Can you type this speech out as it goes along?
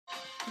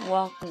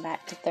Welcome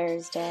back to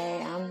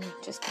Thursday. I'm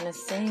just going to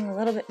sing a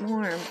little bit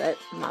more, but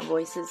my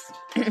voice is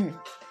kind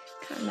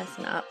of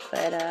messing up.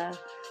 But let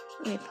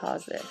me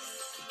pause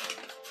this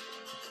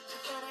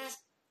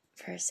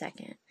for a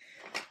second.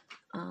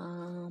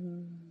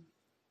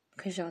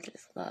 Because y'all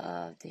just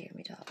love to hear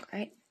me talk,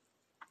 right?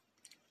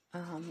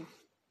 And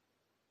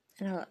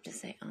I love to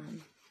say, I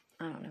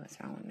don't know what's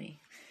wrong with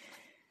me.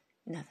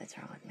 Nothing's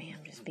wrong with me.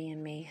 I'm just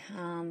being me.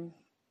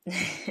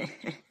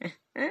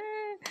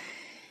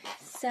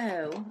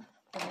 So,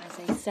 I'm going to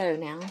say so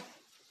now.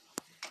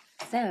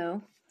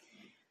 So,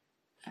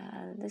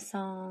 this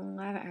song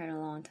I haven't heard in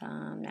a long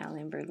time,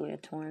 Natalie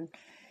Imbruglia, Torn.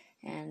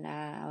 And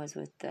I was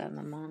with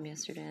my mom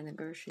yesterday in the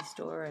grocery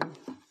store,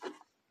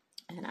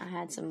 and I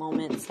had some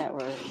moments that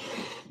were,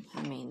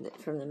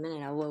 from the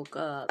minute I woke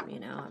up,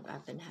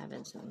 I've been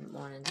having some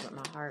mornings where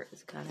my heart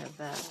is kind of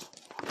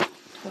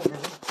torn,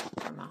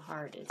 or my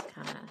heart is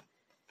kind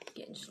of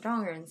getting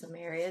stronger in some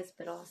areas,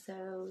 but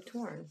also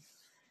torn.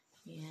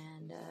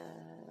 And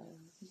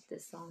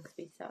this song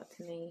speaks out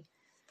to me.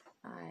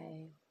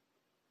 I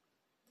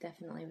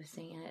definitely was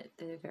singing it at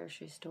the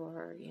grocery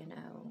store,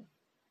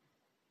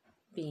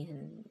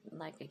 being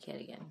like a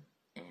kid again.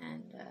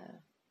 And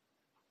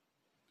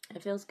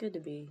it feels good to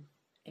be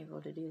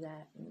able to do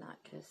that and not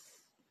just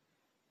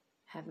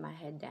have my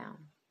head down.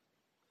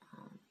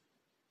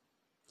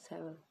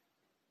 So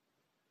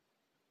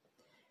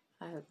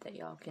I hope that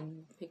y'all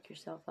can pick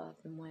yourself up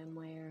in one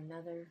way or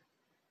another,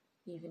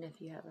 even if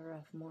you have a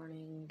rough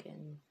morning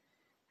and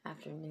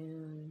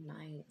afternoon,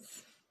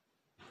 nights.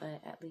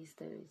 But at least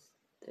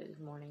those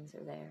mornings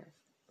are there.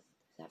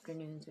 Those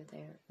afternoons are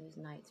there. Those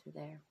nights are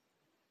there.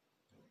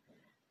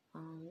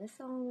 This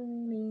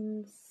song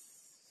means,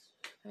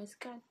 it's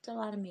got a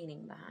lot of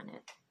meaning behind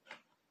it.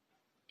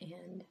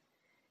 And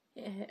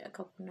it hit a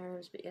couple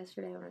nerves, but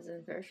yesterday when I was in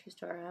the grocery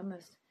store,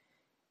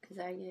 because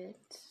I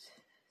get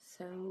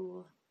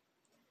so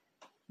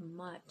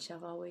much,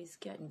 I've always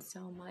gotten so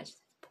much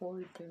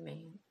poured through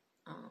me,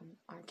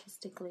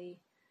 artistically,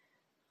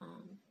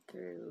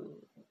 through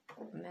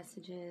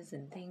messages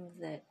and things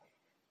that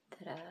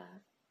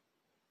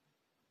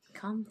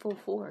come full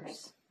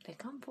force. They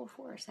come full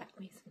force at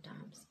me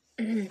sometimes.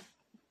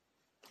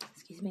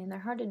 Excuse me, and they're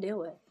hard to deal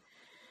with.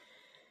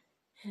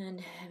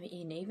 And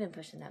even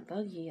pushing that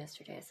buggy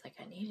yesterday, it's like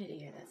I needed to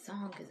hear that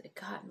song because it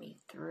got me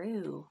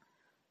through.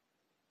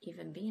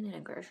 Even being in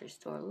a grocery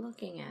store,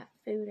 looking at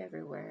food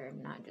everywhere,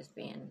 and not just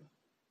being,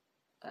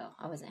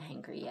 I wasn't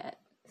hangry yet,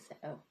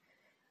 so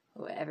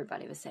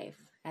everybody was safe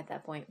at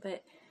that point.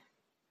 But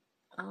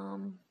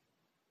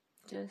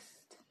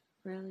just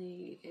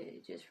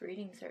really just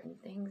reading certain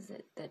things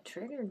that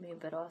triggered me,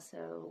 but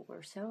also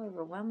were so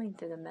overwhelming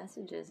through the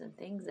messages and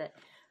things that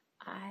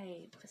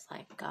I was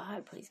like,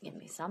 God, please give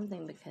me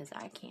something, because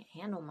I can't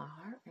handle my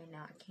heart right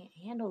now. I can't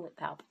handle it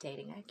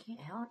palpitating. I can't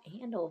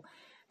handle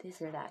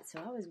this or that. So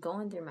I was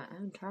going through my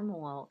own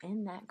turmoil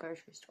in that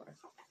grocery store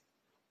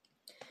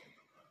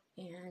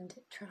and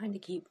trying to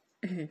keep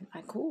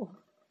my cool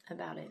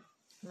about it.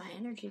 My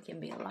energy can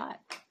be a lot,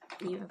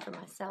 even for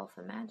myself.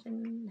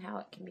 Imagine how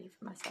it can be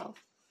for myself.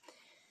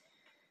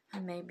 I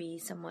may be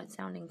somewhat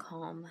sounding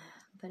calm,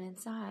 but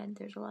inside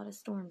there's a lot of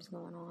storms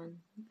going on.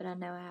 But I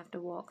know I have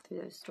to walk through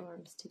those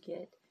storms to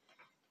get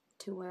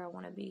to where I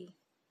want to be.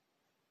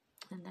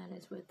 And that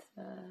is with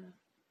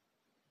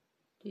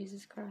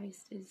Jesus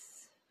Christ.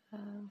 Is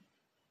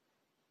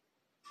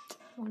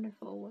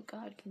wonderful what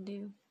God can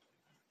do.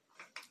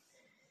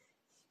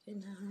 He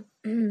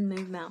can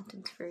move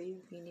mountains for you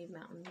if you need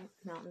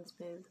mountains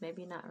moved.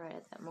 Maybe not right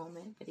at that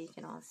moment, but He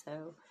can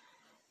also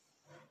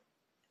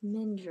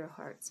mend your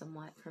heart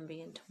somewhat from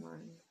being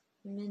torn.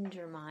 Mend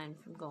your mind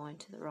from going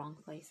to the wrong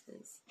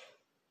places.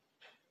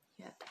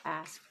 You have to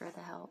ask for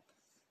the help.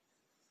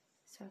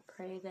 So I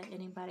pray that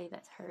anybody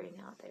that's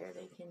hurting out there,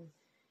 they can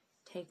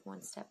take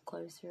one step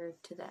closer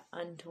to that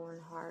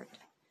untorn heart,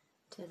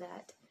 to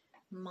that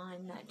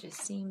mind that just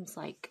seems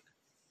like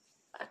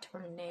a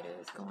tornado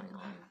is going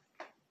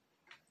on.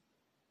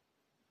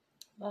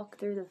 Walk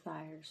through the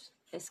fires.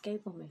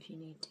 Escape them if you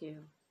need to.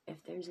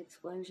 If there's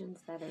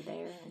explosions that are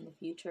there in the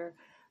future,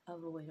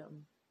 avoid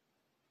them.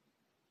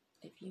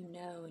 If you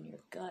know in your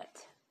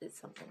gut that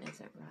something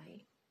isn't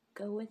right,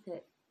 go with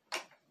it.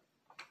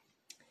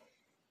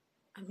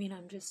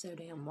 I'm just so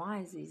damn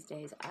wise these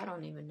days. I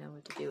don't even know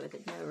what to do with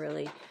it. No,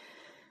 really,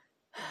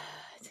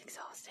 it's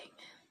exhausting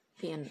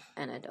being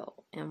an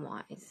adult and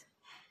wise.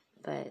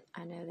 But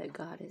I know that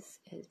God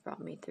has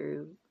brought me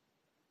through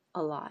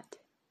a lot,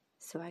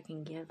 so I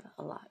can give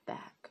a lot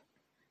back.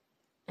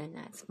 And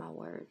that's my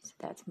words,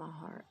 that's my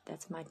heart,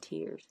 that's my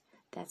tears,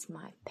 that's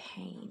my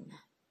pain.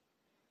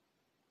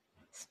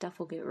 Stuff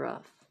will get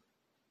rough.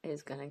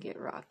 It's going to get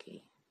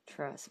rocky.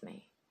 Trust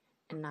me.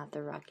 And not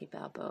the Rocky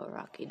Balboa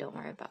Rocky. Don't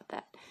worry about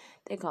that.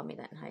 They called me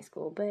that in high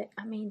school. But,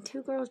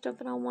 two girls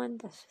jumping on one,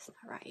 that's just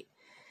not right.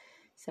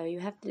 So you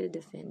have to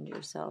defend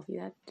yourself.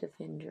 You have to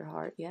defend your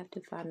heart. You have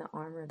to find the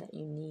armor that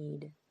you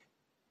need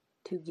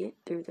to get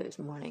through those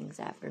mornings,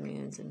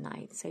 afternoons, and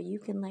nights. So you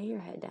can lay your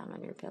head down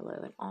on your pillow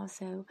and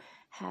also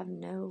have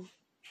no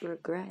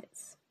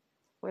regrets.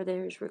 Where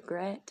there's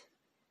regret,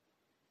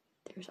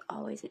 there's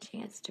always a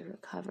chance to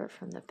recover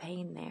from the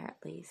pain there,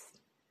 at least.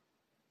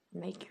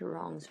 Make your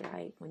wrongs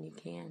right when you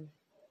can.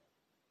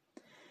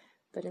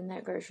 But in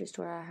that grocery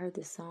store, I heard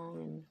this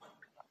song, and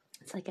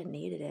it's like I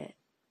needed it.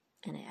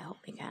 And it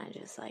helped me kind of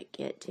just like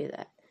get to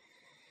that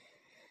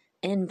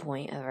end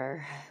point of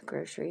our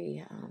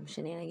grocery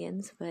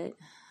shenanigans. But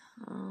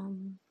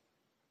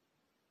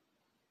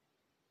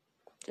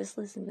just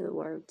listen to the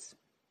words.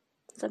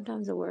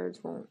 Sometimes the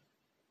words won't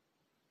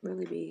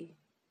really be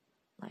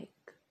like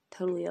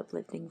totally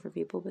uplifting for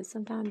people, but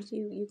sometimes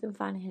you can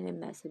find hidden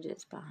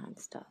messages behind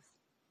stuff.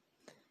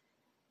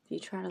 If you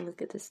try to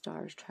look at the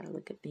stars, try to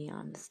look at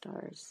beyond the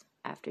stars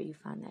after you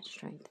find that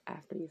strength,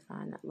 after you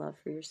find that love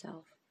for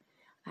yourself.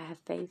 I have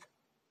faith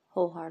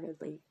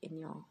wholeheartedly in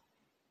y'all.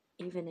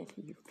 Even if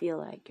you feel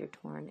like you're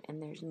torn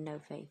and there's no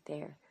faith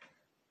there,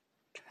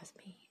 trust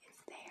me,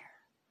 it's there.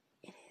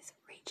 It is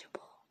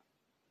reachable.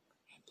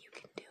 And you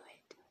can do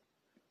it.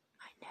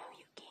 I know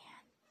you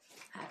can.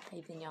 I have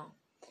faith in y'all.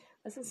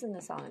 Let's listen to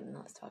the song and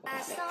let's talk about it.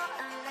 I saw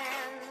a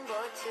man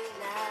brought to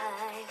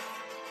life.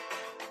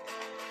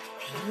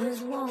 He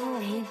was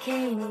warm, he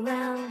came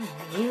around,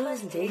 and he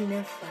was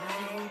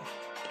dignified.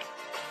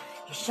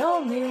 He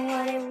showed me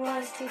what it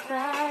was to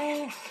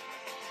cry.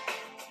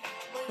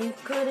 You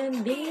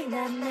couldn't be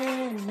that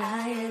man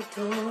I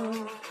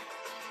adore.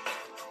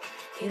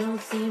 You don't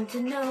seem to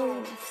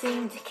know,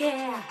 seem to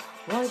care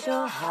what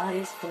your heart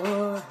is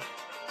for.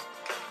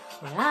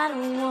 Well, I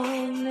don't know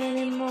him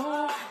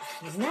anymore.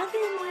 There's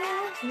nothing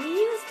where he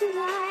used to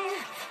lie.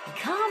 The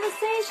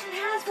conversation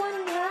has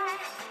run dry.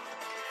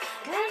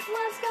 That's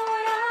what's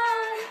going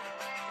on.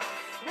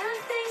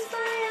 Nothing's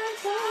lying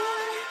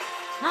torn.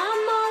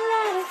 I'm all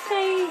out of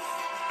faith.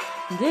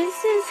 This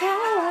is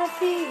how I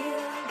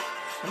feel.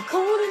 I'm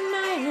cold and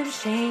I am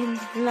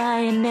shamed,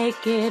 lying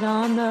naked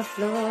on the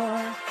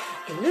floor.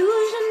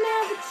 Illusion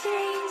never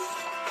changed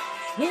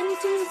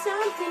into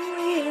something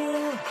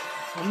real.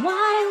 I'm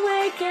wide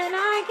awake and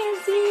I can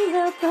see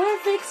the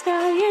perfect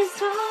sky is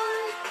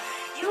torn.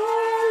 You're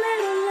a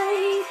little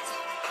late,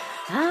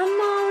 I'm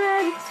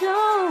already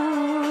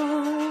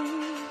torn.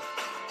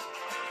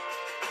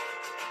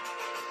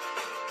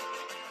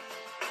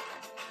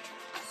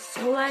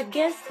 So I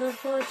guess the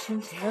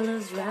fortune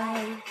teller's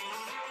right.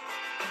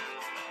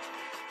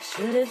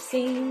 Should have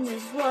seen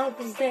just what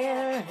was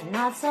there and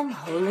not some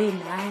holy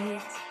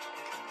night.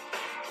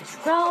 It's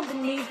crawled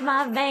beneath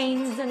my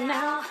veins and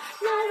now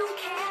I don't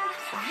care.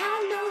 I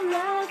have no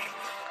luck.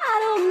 I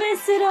don't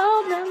miss it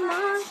all that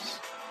much.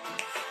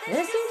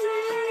 There's so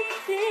many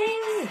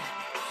things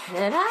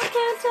that I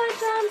can't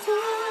touch. I'm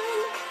torn.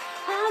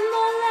 I'm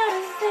all out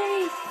of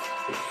faith.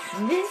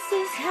 This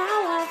is how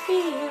I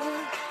feel.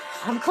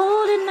 I'm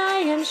cold and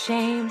I am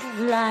shamed,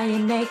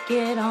 lying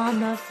naked on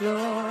the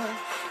floor.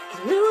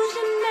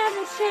 Illusion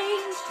never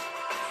changed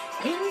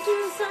into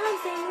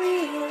something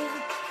real.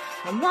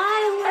 I'm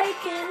wide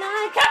awake and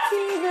I can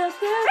see the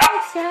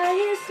perfect sky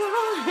is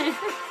torn.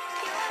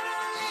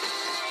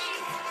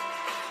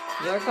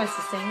 York wants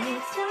to sing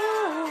this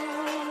song.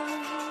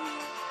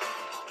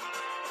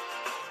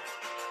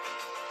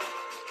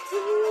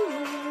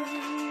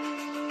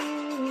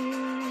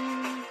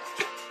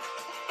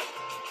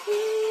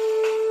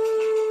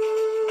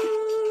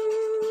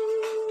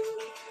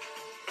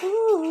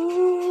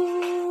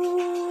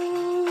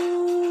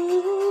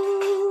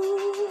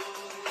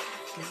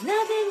 There's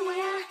nothing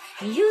where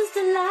I used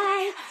to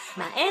lie.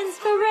 My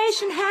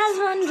inspiration has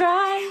run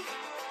dry.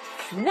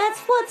 And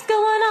that's what's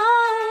going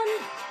on.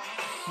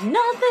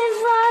 Nothing's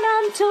right,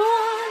 I'm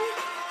torn.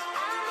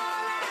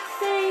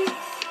 Faith,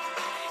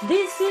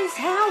 this is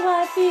how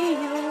I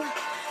feel.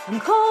 I'm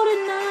cold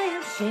and I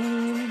am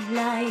shamed,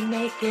 lying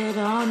naked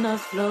on the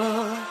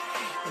floor.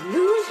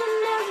 Illusion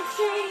never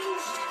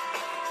changed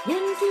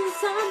into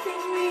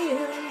something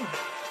real.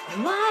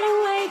 I'm wide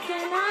awake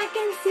and I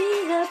can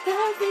see the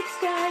perfect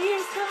sky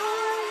is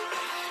torn.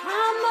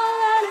 I'm all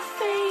out of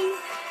faith.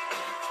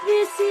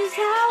 This is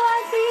how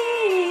I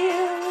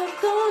feel. I'm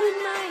cold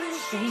and I'm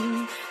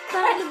ashamed,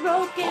 by the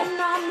broken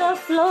on the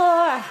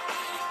floor.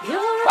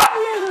 You're a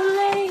little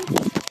late.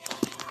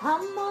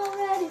 I'm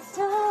already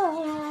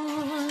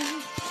torn.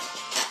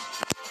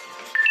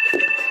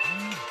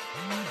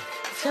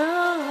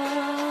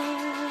 Torn.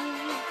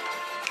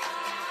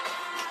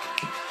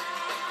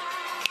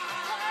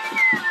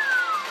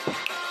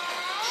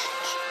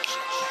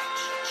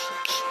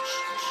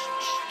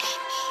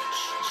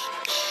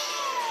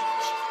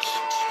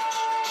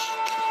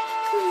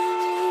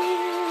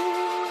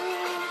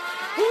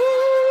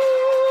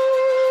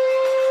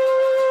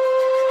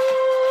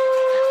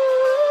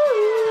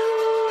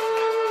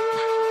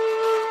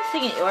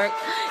 Sing it, York.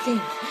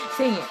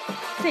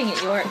 Sing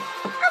it, York.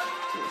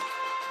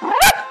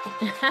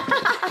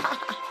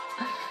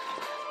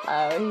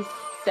 Oh,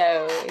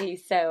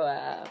 he's so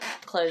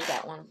closed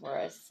that one for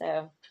us.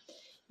 So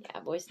yeah,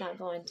 voice not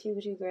going too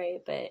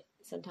great, but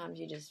sometimes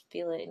you just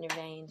feel it in your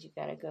veins. You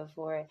gotta go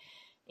for it.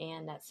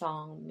 And that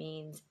song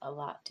means a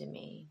lot to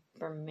me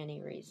for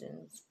many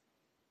reasons.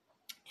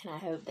 And I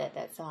hope that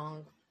that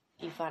song,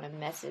 you find a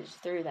message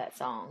through that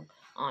song,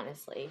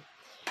 honestly.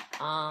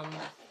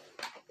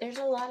 There's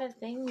a lot of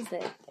things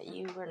that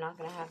you are not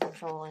going to have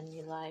control in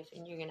your life,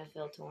 and you're going to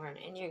feel torn,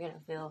 and you're going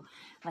to feel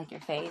like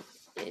your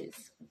faith is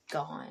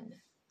gone.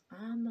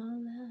 I'm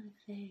all out of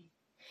faith.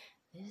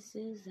 This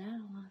is how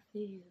I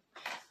feel.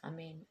 I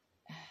mean,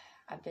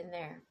 I've been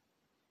there.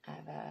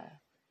 I've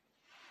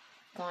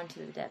gone to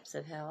the depths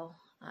of hell.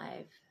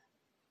 I've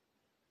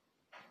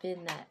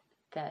been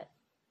that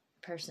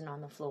person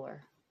on the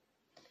floor.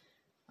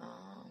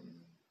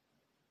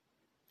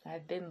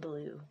 I've been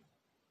blue.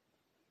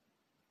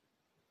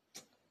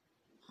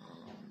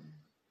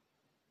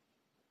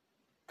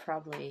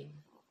 Probably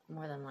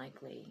more than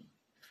likely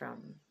from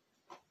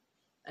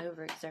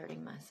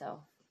overexerting myself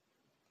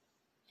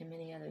and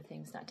many other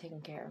things, not taking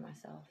care of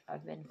myself.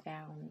 I've been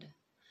found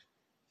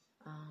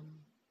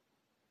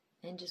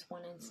in just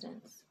one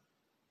instance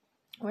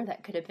where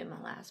that could have been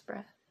my last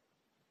breath.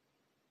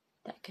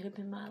 That could have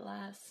been my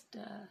last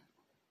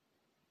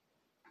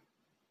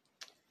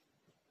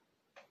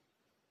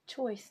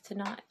choice to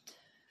not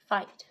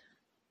fight.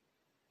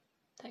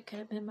 That could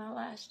have been my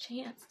last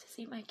chance to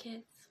see my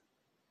kids.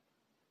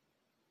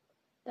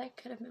 That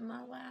could have been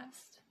my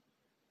last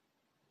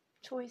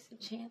choice and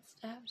chance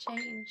to have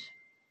change.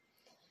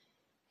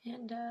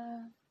 And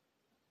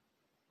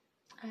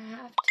I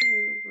have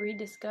to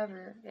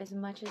rediscover as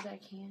much as I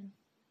can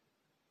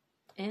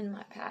in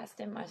my past,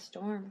 in my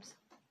storms,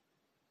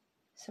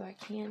 so I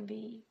can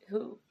be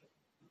who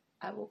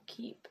I will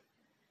keep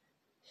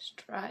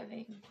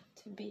striving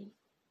to be.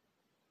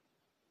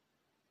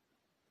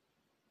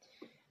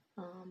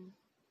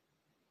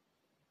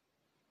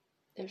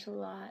 There's a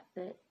lot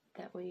that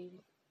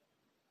we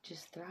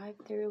just thrive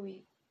through.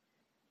 We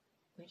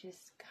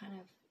just kind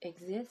of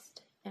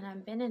exist, and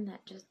I've been in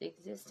that just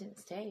existent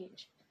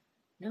stage.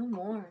 No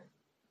more.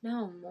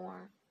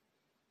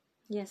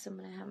 Yes, I'm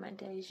going to have my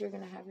days. You're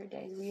going to have your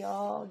days. We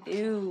all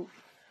do.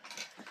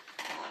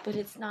 But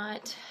it's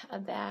not a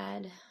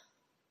bad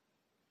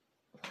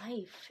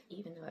life,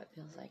 even though it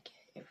feels like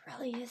it. It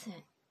really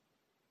isn't.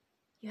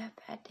 You have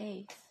bad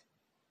days.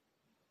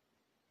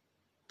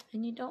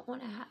 And you don't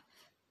want to have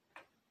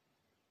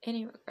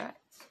any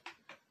regrets.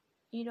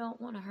 You don't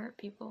want to hurt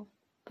people,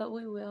 but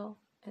we will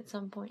at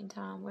some point in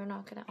time. We're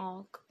not going to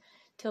all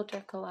tilt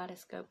our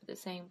kaleidoscope at the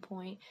same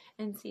point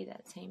and see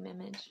that same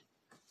image.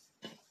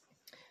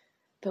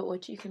 But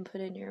what you can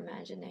put in your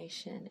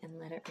imagination and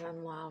let it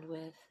run wild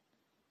with,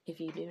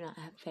 if you do not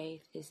have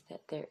faith, is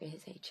that there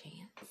is a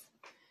chance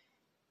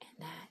and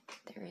that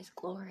there is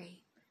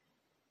glory.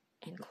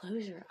 And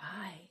close your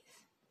eyes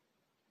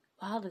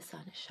while the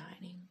sun is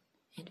shining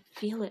and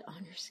feel it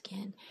on your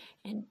skin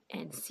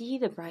and see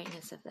the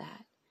brightness of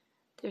that.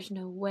 There's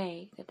no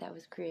way that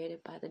was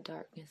created by the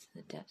darkness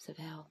and the depths of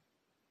hell.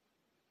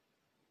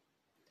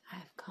 I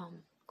have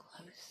come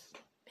close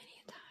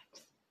many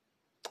times,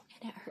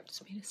 and it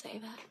hurts me to say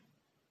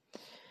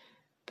that.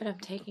 But I'm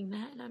taking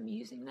that and I'm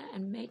using that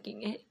and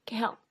making it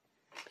count,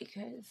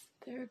 because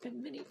there have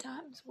been many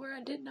times where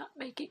I did not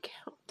make it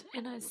count,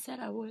 and I said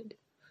I would.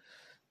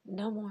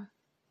 No more.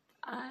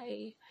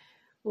 I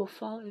will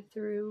follow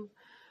through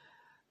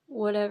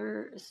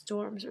whatever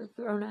storms are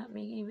thrown at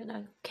me, even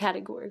a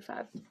category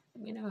 5,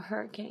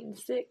 hurricane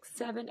 6,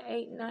 7,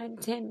 8, 9,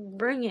 10,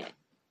 bring it.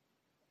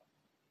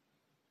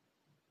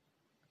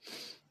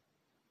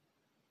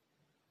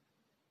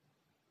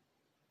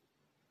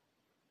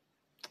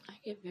 I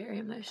get very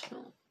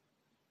emotional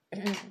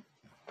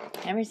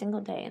every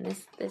single day, and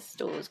this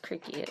stool is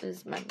creaky. It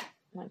was my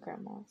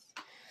grandma's,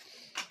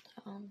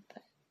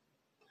 but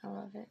I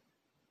love it.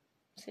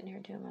 I'm sitting here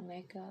doing my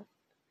makeup,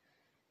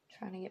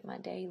 trying to get my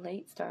day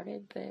late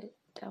started, but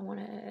I want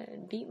to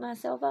beat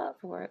myself up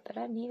for it. But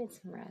I needed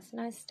some rest,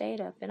 and I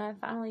stayed up, and I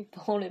finally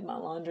folded my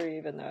laundry,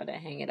 even though I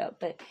didn't hang it up.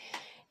 But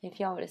if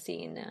y'all would have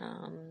seen,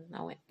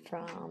 I went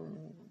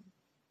from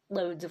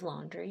loads of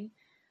laundry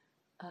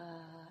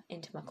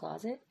into my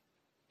closet,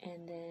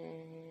 and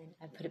then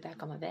I put it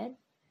back on my bed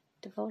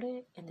to fold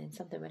it, and then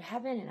something would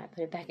happen, and I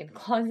put it back in the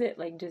closet,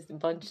 like just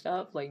bunched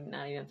up, like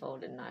not even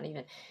folded, not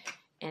even.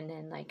 And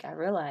then, like, I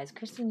realized,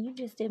 Kristen, you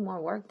just did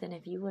more work than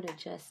if you would have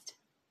just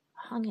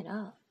hung it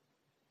up,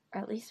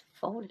 or at least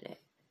folded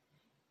it.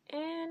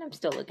 And I'm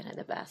still looking at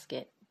the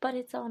basket, but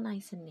it's all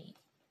nice and neat.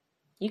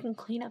 You can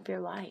clean up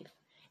your life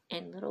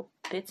in little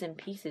bits and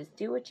pieces.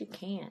 Do what you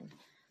can.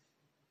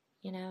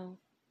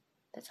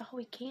 That's all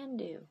we can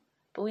do.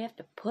 But we have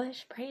to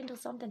push, pray until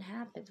something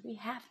happens. We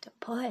have to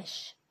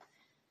push.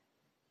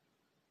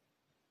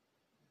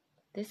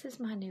 This is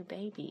my new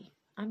baby.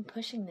 I'm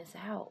pushing this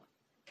out.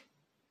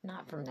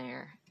 Not from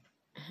there.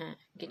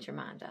 Get your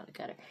minds out of the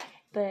gutter.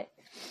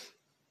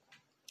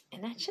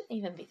 And that shouldn't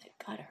even be the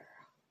gutter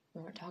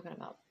when we're talking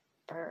about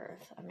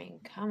birth. I mean,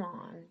 come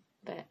on.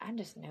 But I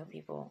just know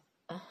people.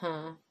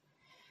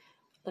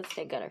 Let's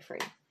stay gutter free.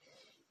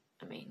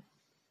 I mean,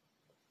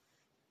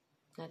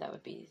 no, that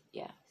would be,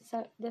 yeah.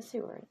 So, the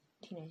sewer,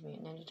 Teenage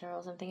Mutant Ninja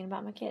Turtles, I'm thinking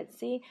about my kids.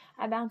 See,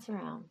 I bounce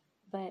around.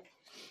 But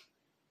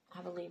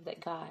I believe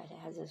that God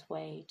has His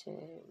way to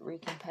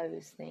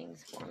recompose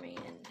things for me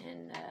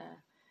and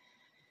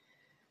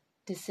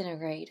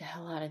disintegrate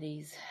a lot of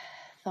these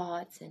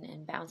thoughts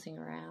and bouncing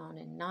around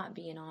and not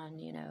being on,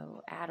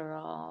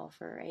 Adderall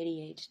for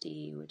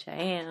ADHD, which I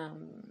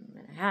am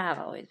and I have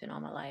always been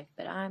all my life,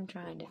 but I'm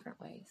trying different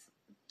ways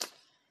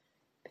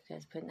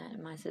because putting that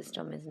in my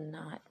system is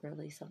not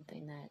really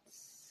something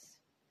that's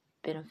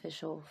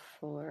beneficial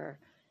for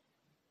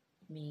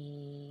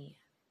me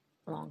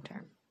long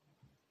term.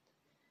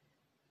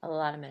 A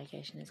lot of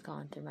medication has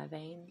gone through my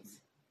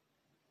veins.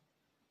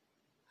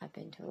 I've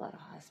been to a lot of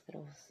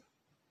hospitals.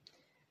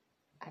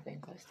 I've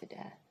been close to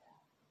death.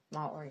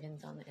 My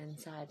organs on the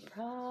inside,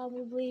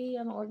 probably,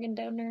 I'm an organ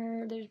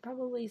donor. There's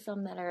probably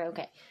some that are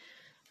okay.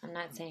 I'm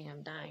not saying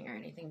I'm dying or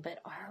anything, but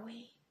are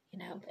we?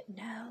 But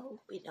no,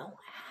 we don't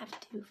have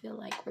to feel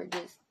like we're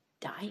just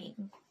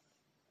dying.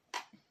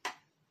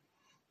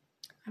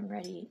 I'm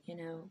ready,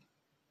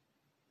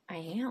 I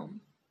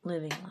am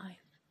living life.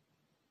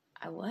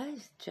 I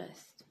was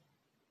just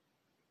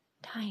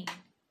dying.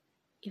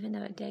 Even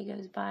though a day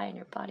goes by and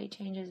your body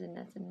changes and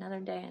that's another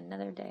day, and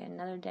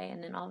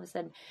then all of a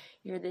sudden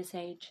you're this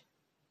age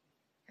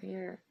or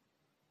you're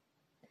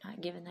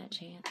not given that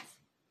chance.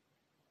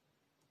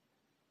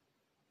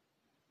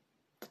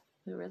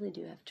 We really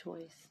do have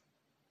choice.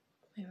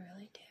 We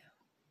really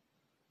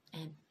do.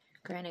 And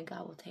granted,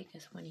 God will take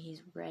us when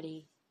He's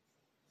ready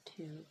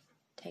to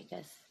take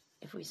us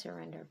if we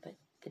surrender. But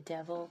the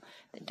devil,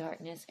 the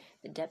darkness,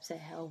 the depths of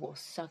hell will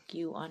suck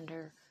you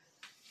under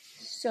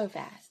so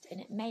fast.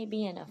 And it may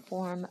be in a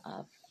form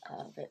of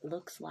it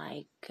looks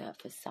like a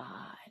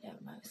facade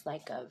almost,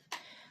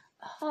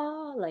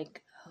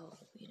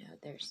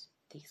 there's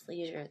these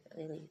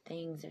leisurely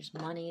things, there's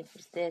money,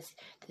 there's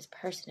this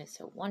person is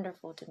so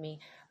wonderful to me,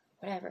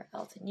 whatever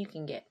else, and you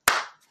can get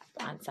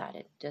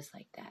blindsided just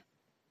like that.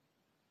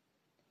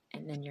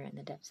 And then you're in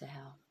the depths of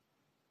hell.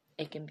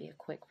 It can be a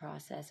quick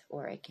process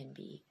or it can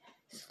be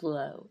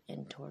slow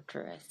and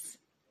torturous.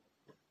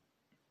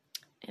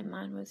 And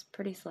mine was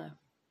pretty slow.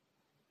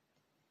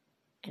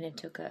 And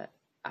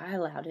I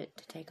allowed it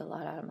to take a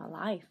lot out of my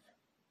life.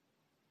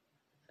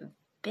 A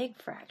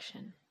big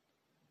fraction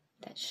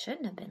that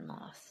shouldn't have been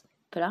lost.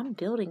 But I'm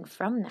building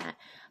from that.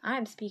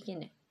 I'm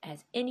speaking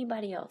as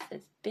anybody else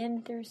that's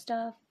been through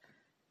stuff,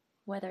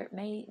 whether it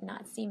may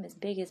not seem as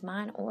big as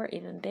mine or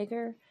even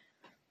bigger.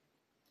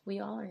 We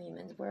all are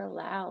humans. We're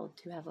allowed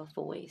to have a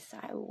voice.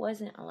 I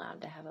wasn't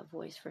allowed to have a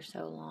voice for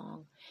so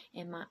long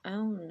in my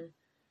own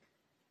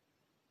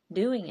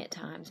doing at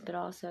times, but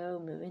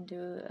also moving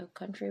to a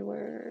country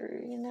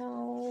where,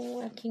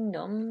 a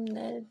kingdom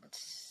that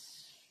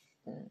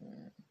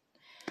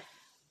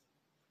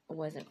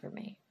wasn't for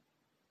me.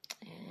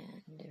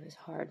 And it was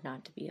hard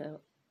not to be a,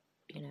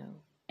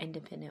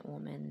 independent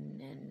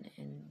woman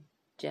in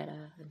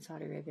Jeddah and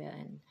Saudi Arabia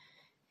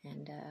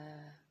and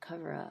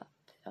cover up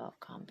off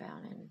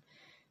compound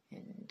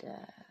and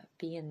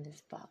be in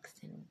this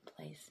boxed in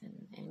place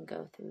and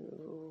go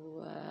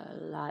through a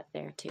lot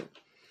there too,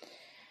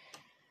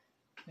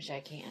 which I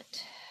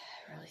can't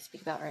really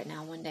speak about right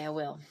now. One day I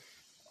will.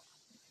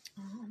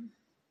 I'm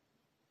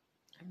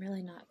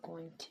really not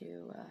going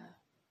to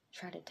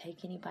try to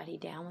take anybody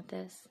down with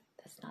this.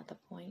 That's not the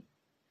point.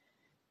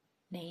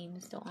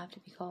 Names don't have to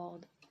be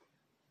called.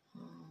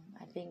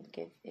 I think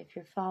if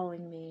you're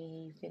following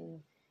me, you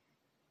can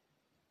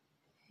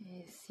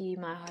see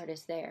my heart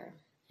is there.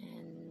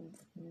 And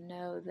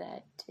know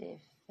that if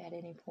at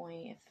any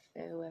point,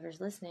 if whoever's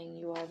listening,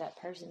 you are that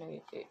person,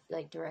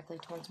 or directly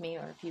towards me,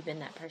 or if you've been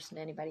that person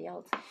to anybody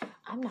else,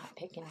 I'm not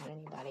picking on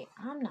anybody.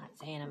 I'm not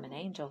saying I'm an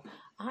angel.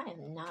 I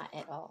am not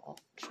at all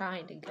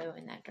trying to go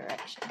in that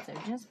direction. So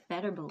just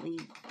better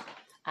believe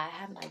I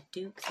have my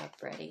dukes up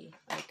ready.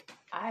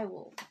 I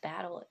will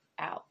battle it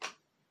out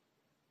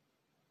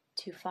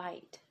to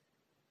fight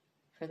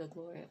for the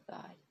glory of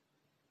God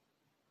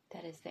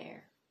that is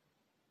there.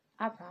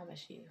 I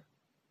promise you.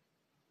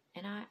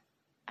 And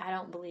I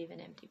don't believe in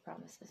empty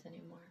promises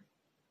anymore.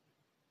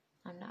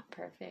 I'm not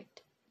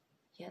perfect.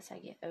 Yes, I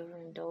get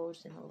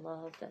overindulged in the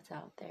love that's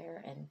out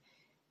there and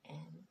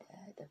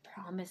the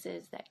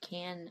promises that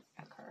can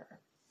occur.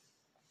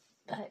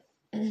 But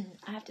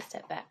I have to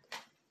step back.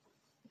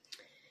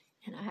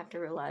 And I have to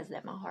realize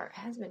that my heart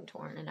has been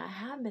torn. And I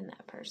have been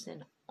that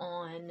person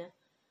on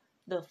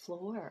the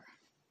floor.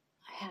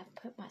 I have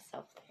put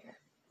myself there.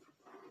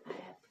 I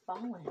have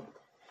fallen.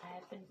 I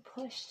have been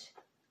pushed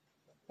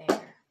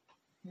there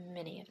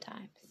many of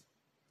times.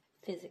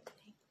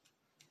 Physically.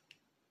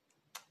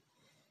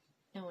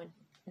 No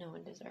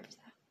one deserves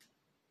that.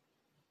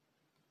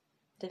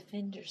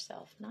 Defend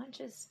yourself. Not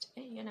just,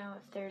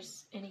 if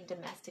there's any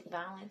domestic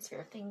violence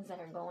or things that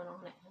are going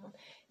on at home.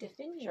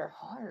 Defend your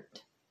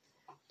heart.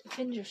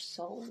 Defend your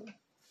soul.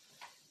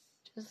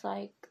 Just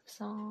like the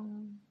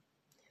song,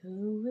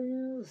 who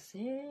will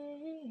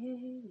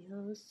save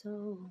your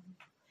soul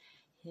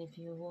if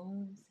you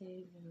won't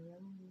save your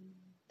own?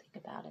 Think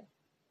about it.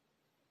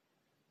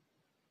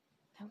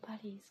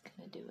 Nobody's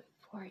going to do it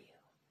for you.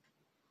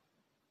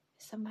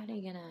 Is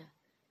somebody going to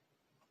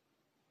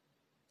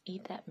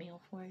eat that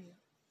meal for you?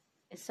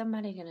 Is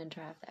somebody going to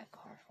drive that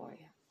car for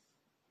you?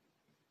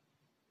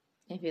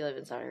 If you live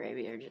in Saudi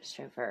Arabia, you're just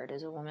chauffeured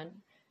as a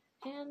woman.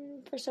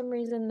 And for some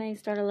reason, they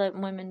started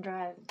letting women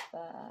drive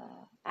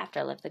after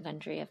I left the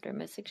country after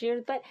almost 6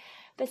 years. But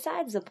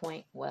besides the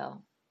point,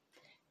 well,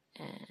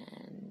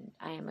 and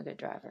I am a good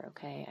driver,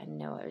 okay? I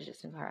know I was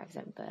just in a car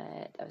accident, but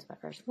that was my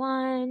first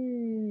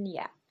one.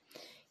 Yeah.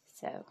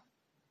 So,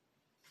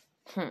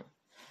 I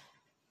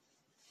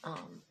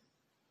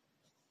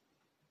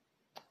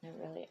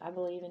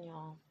believe in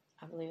y'all.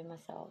 I believe in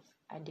myself.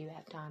 I do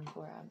have times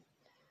where I'm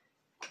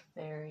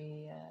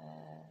very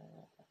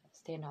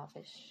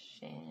standoffish,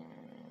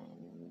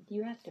 and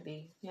you have to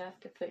be. You have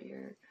to put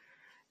your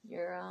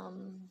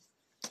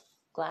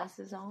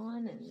glasses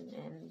on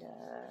and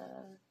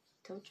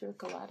tilt your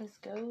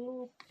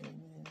kaleidoscope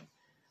and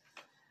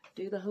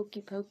do the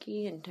hokey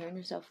pokey and turn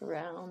yourself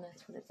around.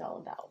 That's what it's all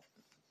about.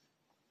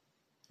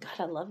 God,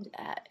 I love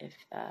that. If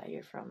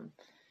you're from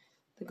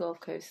the Gulf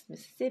Coast,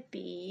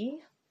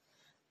 Mississippi,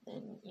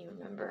 then you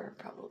remember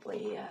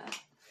probably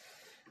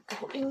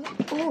Golden.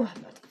 Oh,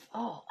 I'm about to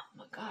fall. Oh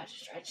my God,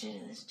 stretching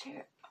in this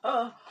chair.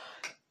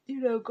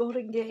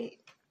 Golden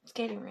Gate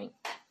skating rink.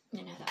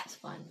 That was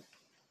fun.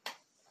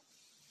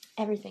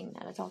 Everything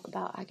that I talk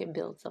about, I can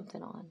build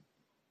something on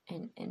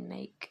and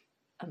make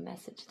a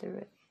message through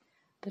it.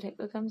 But it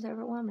becomes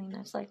overwhelming.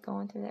 That's like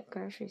going through that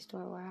grocery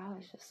store where I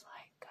was just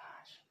like,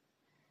 gosh,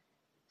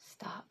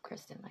 stop,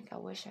 Kristen. Like, I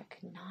wish I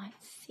could not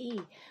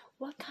see.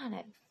 What kind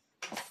of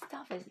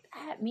stuff is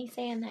that? Me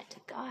saying that to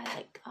God.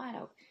 Like,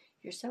 God,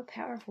 you're so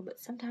powerful, but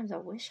sometimes I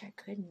wish I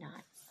could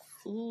not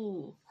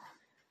see.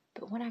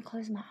 But when I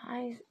close my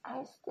eyes,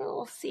 I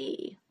still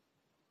see.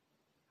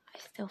 I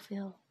still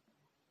feel.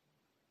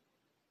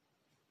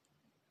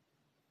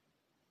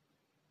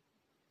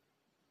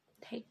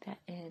 Take that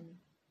in.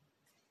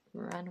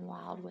 Run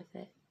wild with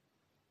it.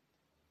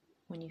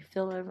 When you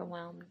feel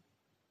overwhelmed,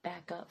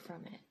 back up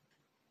from it.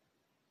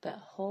 But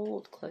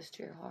hold close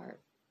to your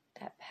heart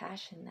that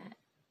passion that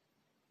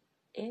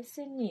is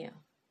in you.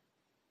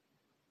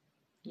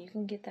 You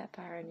can get that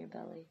fire in your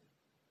belly.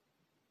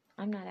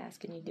 I'm not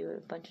asking you to do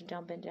a bunch of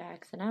jumping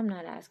jacks, and I'm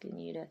not asking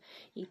you to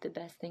eat the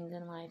best things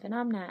in life, and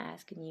I'm not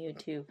asking you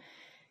to,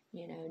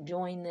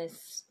 join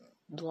this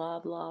blah,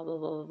 blah, blah,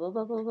 blah, blah,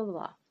 blah, blah, blah,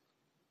 blah,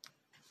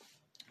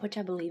 which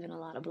I believe in a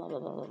lot of blah, blah,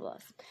 blah, blah,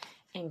 blahs,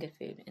 and good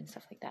food and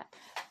stuff like that.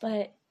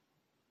 But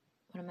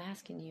what I'm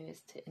asking you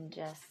is to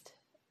ingest,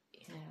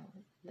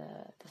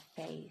 the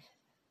faith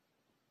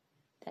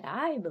that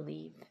I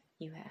believe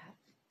you have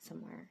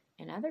somewhere,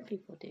 and other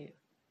people do,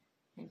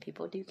 and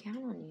people do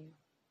count on you.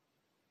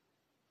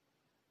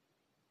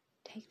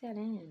 Take that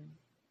in.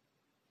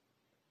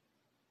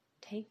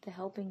 Take the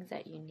helpings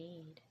that you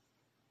need.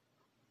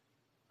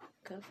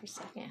 Go for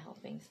second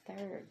helpings,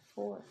 third,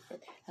 fourth,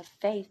 of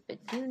faith,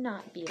 but do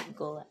not be a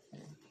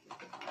glutton.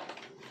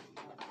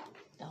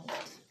 Don't.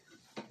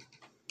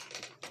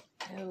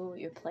 Know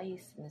your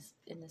place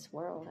in this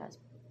world has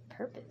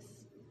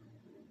purpose.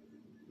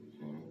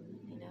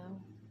 And,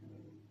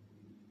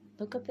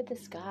 look up at the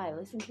sky.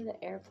 Listen to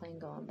the airplane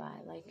going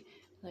by. Like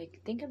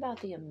think about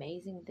the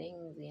amazing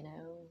things,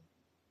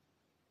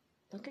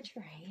 Look at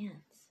your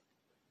hands.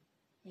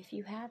 If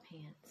you have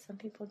hands, some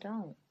people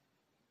don't.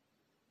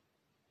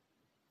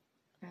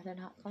 Or they're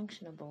not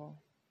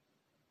functionable.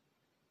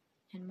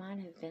 And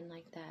mine have been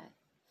like that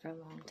for a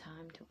long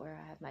time, to where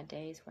I have my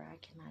days where I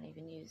cannot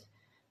even use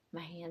my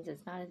hands.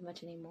 It's not as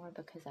much anymore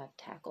because I've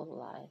tackled a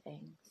lot of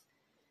things.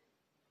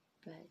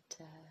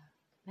 But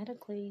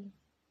medically,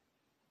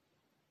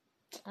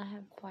 I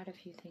have quite a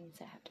few things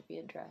that have to be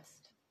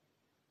addressed.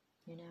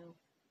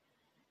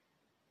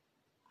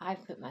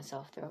 I've put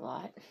myself through a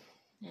lot,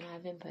 and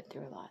I've been put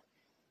through a lot.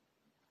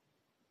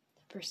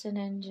 The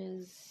percentage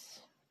is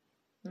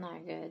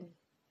not good,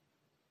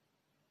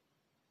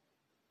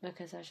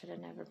 because I should have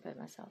never put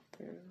myself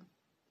through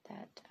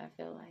that. I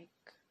feel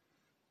like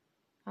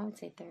I would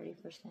say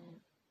 30%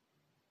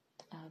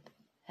 of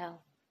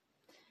hell.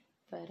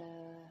 But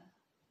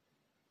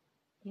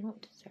you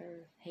don't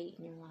deserve hate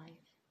in your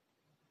life.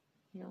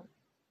 You don't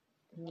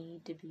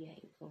need to be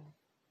hateful.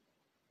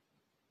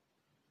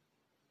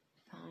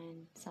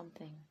 Find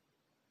something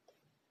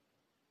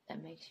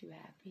that makes you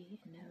happy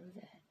and know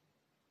that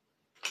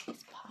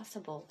it's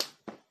possible.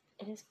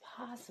 It is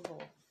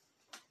possible.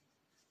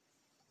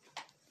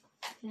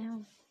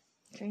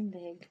 Dream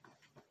big,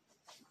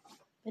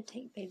 but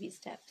take baby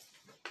steps.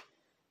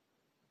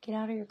 Get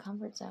out of your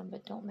comfort zone,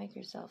 but don't make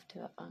yourself to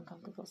an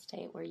uncomfortable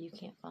state where you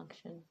can't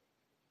function.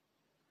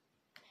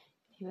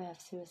 If you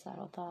have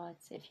suicidal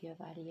thoughts, if you have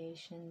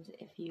ideations,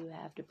 if you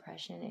have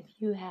depression, if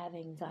you have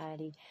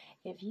anxiety,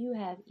 if you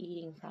have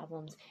eating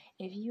problems,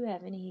 if you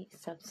have any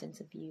substance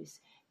abuse,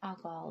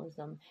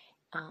 alcoholism,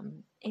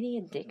 any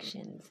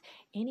addictions,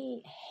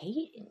 any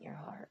hate in your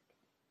heart,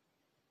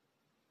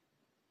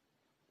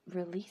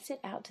 release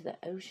it out to the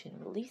ocean.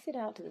 Release it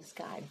out to the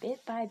sky,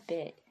 bit by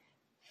bit.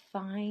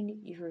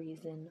 Find your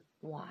reason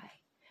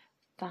why.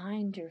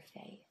 Find your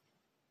faith.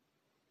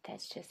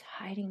 That's just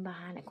hiding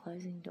behind a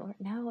closing door.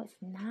 No, it's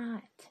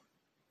not.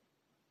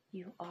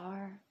 You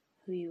are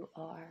who you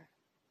are.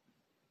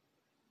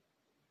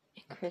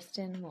 And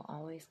Kristen will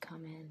always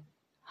come in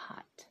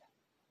hot.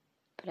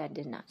 But I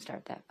did not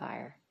start that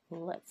fire.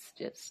 Let's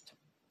just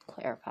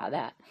clarify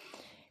that.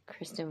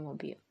 Kristen will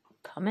be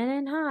coming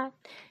in hot.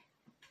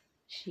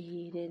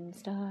 She didn't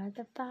start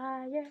the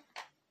fire.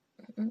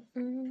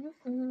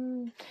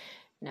 No,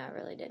 I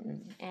really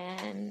didn't.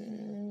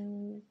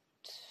 And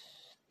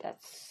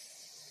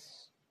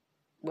that's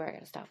where I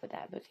gotta stop with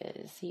that,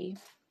 because, see,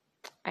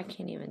 I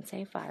can't even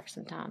say fire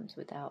sometimes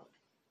without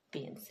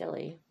being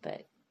silly,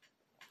 but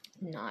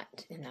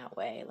not in that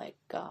way. Like,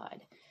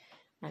 God,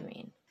 I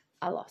mean,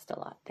 I lost a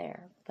lot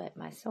there, but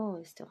my soul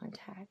is still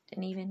intact.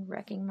 And even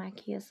wrecking my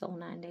Kia Soul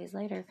 9 days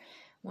later,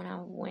 when I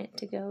went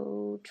to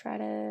go try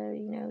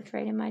to,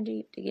 trade in my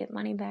Jeep to get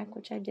money back,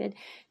 which I did,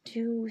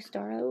 to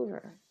start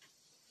over.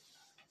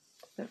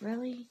 But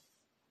really,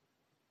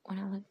 when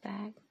I look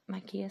back, my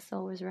Kia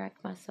Soul was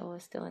wrecked, my soul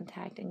is still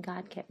intact, and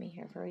God kept me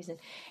here for a reason.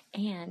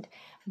 And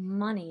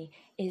money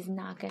is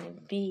not going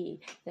to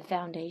be the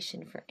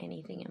foundation for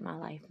anything in my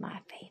life. My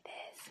faith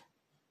is.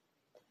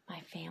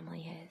 My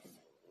family is.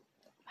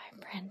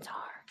 My friends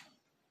are.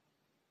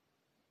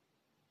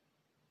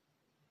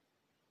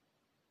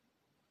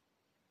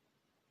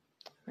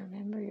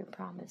 Remember your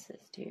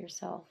promises to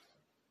yourself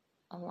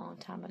a long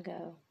time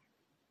ago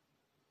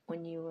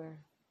when you were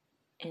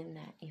in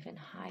that even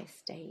high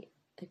state,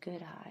 the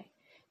good high,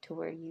 to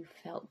where you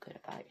felt good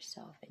about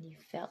yourself and you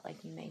felt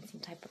like you made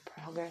some type of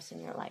progress in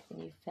your life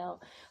and you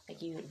felt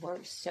like you had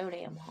worked so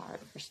damn hard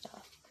for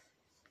stuff.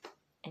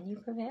 And you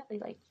prevailed,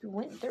 like you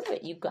went through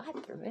it, you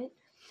got through it.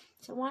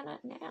 So why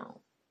not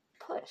now?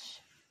 Push.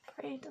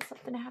 Pray until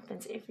something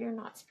happens. If you're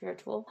not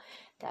spiritual,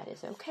 that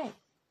is okay.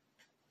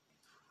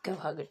 Go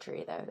hug a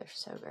tree, though. They're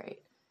so great.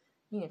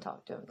 You can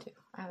talk to them, too.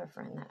 I have a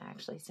friend that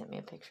actually sent me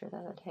a picture the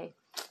other day.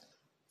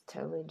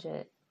 Totally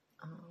legit.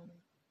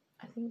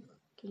 I think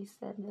he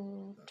said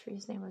the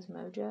tree's name was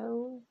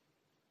Mojo.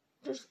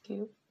 Just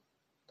cute.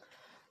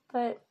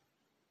 But,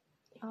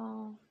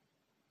 y'all,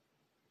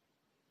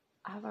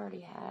 I've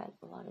already had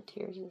a lot of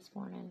tears this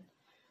morning.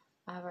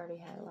 I've already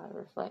had a lot of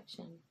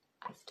reflection.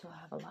 I still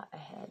have a lot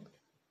ahead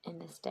in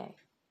this day.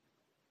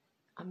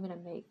 I'm going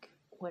to make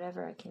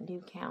whatever I can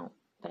do count,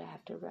 but I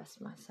have to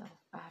rest myself.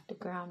 I have to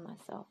ground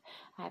myself.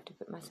 I have to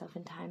put myself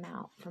in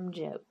timeout from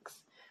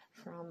jokes,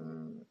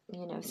 from,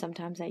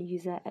 sometimes I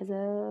use that as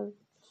a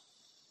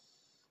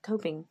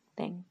coping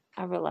thing.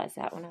 I realized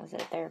that when I was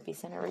at a therapy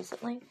center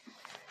recently.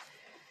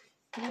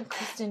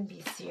 Kristen,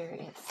 be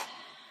serious.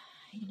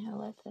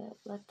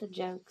 Let the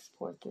jokes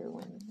pour through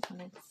when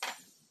it's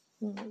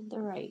the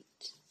right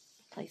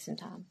place and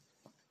time.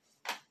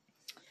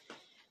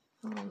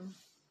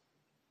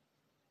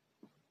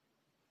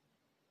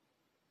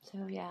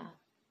 So yeah,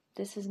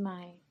 this is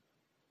my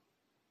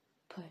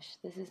push.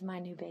 This is my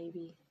new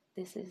baby.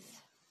 This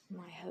is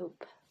my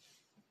hope.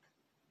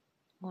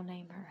 We'll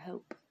name her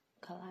Hope.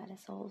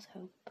 Kaleidosoul's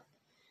Hope.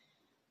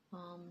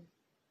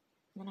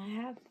 And I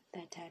have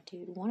that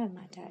tattooed. One of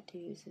my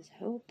tattoos is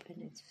Hope,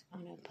 and it's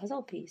on a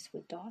puzzle piece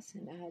with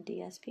Dawson,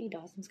 DSP,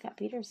 Dawson Scott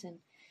Peterson.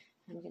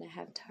 I'm going to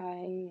have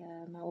Ty,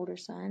 my older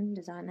son,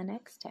 design the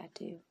next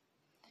tattoo.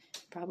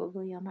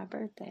 Probably on my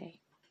birthday.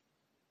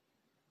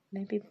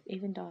 Maybe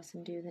even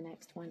Dawson do the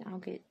next one. I'll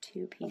get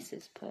 2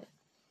 pieces put.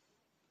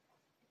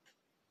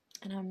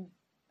 And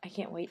I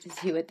can't wait to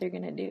see what they're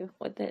going to do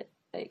with it.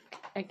 Like,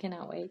 I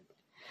cannot wait.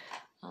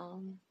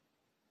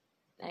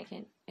 I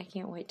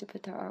can't wait to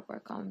put their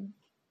artwork on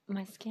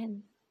my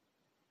skin.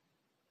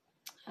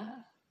 I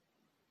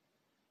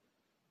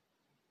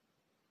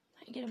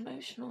get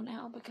emotional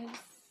now because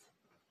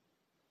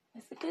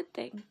it's a good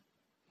thing.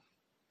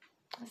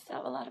 I still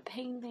have a lot of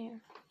pain there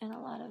and a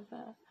lot of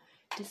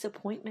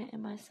disappointment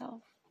in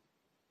myself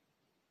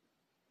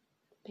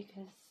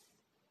because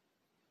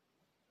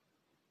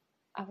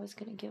I was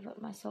going to give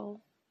up my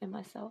soul and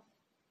myself.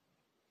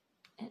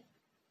 And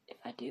if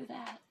I do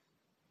that,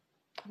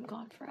 I'm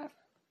gone forever.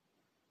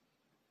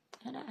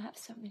 And I have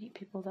so many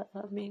people that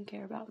love me and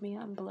care about me.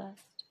 I'm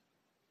blessed.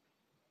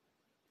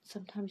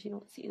 Sometimes you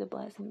don't see the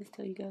blessings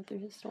till you go through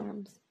the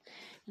storms.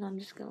 And I'm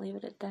just going to leave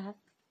it at that.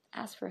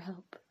 Ask for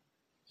help.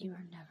 You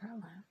are never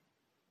alone.